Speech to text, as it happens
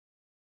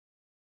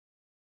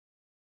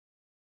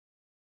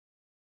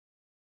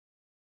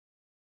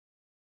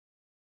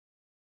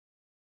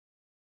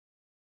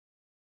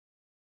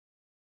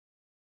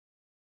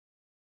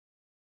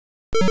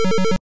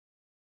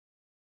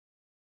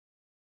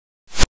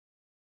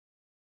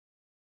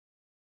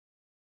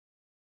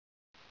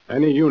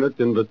Any units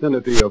in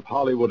vicinity of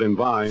Hollywood and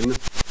Vine,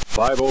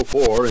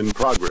 504 in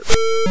progress.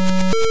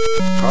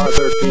 Car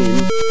 13,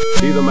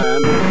 see the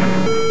man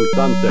in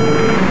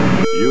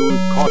Sunset. Use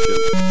caution.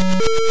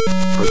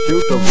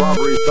 Pursuit of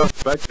robbery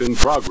suspect in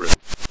progress.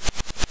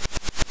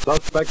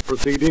 Suspect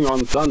proceeding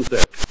on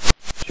Sunset.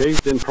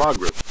 Chase in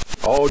progress.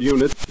 All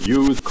units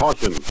use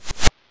caution.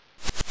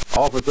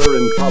 Officer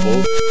in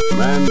trouble.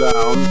 Man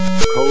down.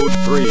 Code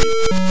 3.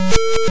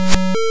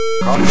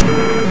 Car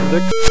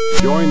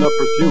 6, join the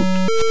pursuit.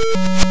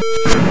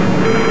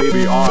 May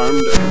be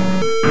armed.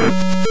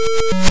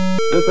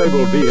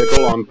 Disabled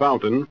vehicle on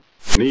Fountain.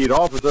 Need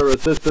officer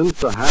assistance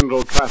to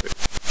handle traffic.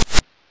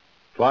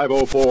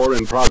 504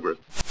 in progress.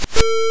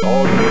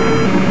 All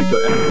units to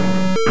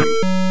enter.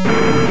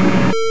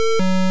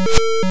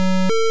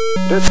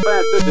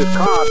 Dispatch, this is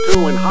Car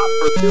 2 in hot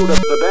pursuit of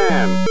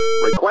sedan.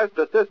 Request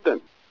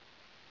assistance.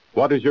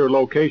 What is your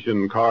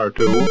location, Car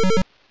 2?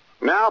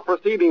 Now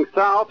proceeding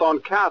south on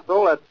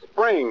Castle at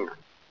Spring.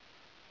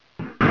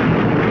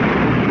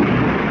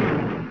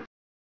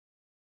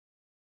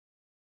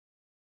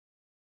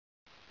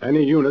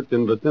 Any units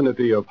in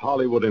vicinity of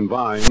Hollywood and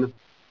Vine,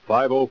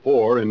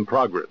 504 in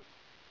progress.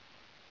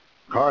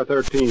 Car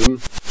 13,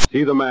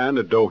 see the man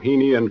at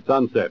Doheny and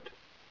Sunset.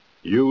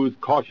 Use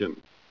caution.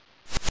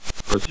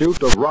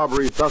 Pursuit of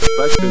robbery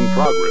suspect in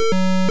progress.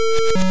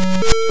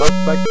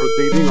 Suspect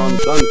proceeding on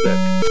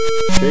Sunset.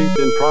 Chase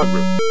in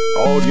progress.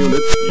 All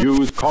units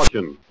use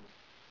caution.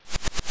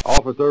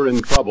 Officer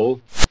in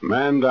trouble.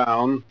 Man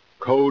down.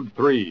 Code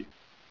 3.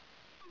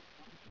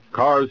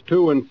 Cars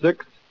 2 and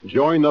 6,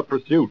 join the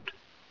pursuit.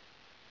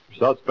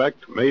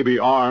 Suspect may be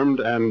armed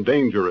and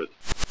dangerous.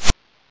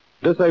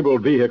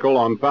 Disabled vehicle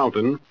on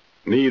Fountain.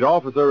 Need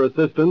officer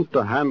assistance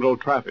to handle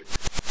traffic.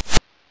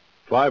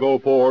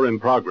 504 in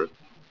progress.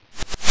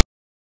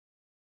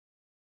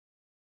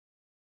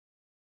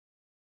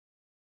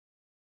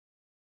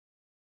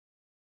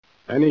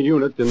 Any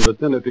units in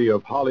vicinity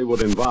of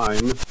Hollywood and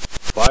Vine,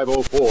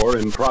 504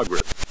 in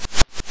progress.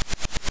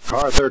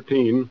 Car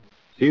 13,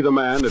 see the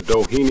man at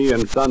Doheny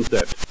and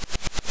Sunset.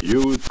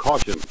 Use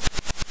caution.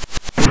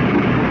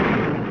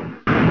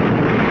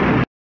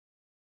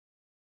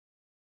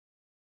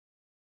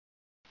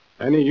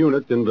 Any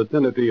units in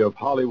vicinity of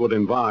Hollywood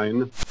and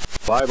Vine,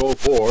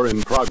 504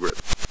 in progress.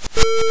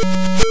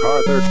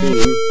 Car 13,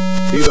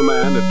 see the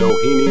man at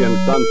Doheny and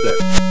Sunset.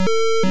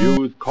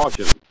 Use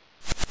caution.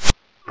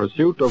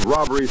 Pursuit of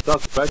robbery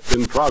suspect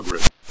in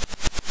progress.